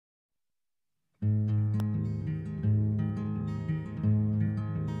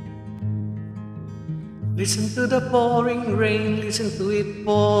Listen to the pouring rain, listen to it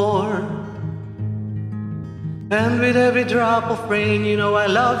pour. And with every drop of rain, you know I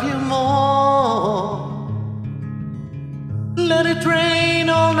love you more. Let it rain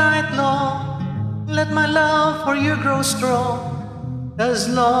all night long, let my love for you grow strong. As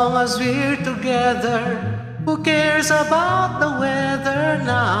long as we're together, who cares about the weather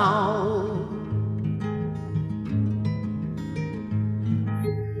now?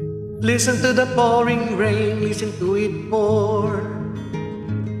 Listen to the pouring rain, listen to it pour.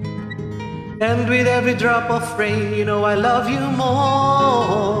 And with every drop of rain, you know I love you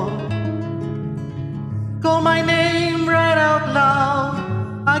more. Call my name right out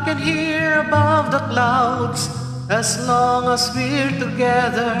loud, I can hear above the clouds. As long as we're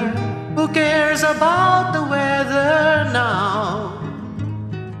together, who cares about the weather now?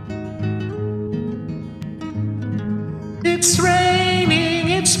 It's raining,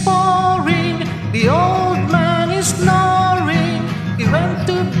 it's pouring, the old man is snoring. He went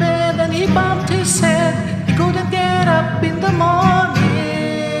to bed and he bumped his head, he couldn't get up in the morning.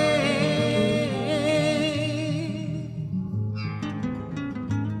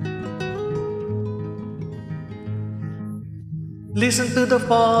 Listen to the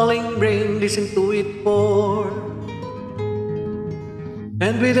falling rain, listen to it pour.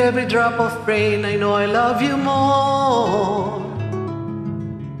 And with every drop of rain, I know I love you more.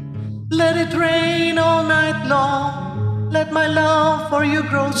 Let it rain all night long, let my love for you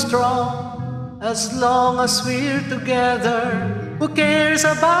grow strong. As long as we're together, who cares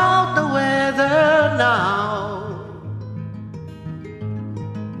about the weather now?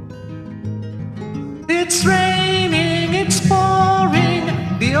 It's raining, it's pouring,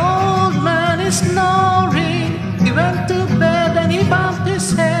 the old man is snoring. He went to bed and he bumped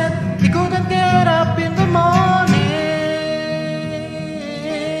his head,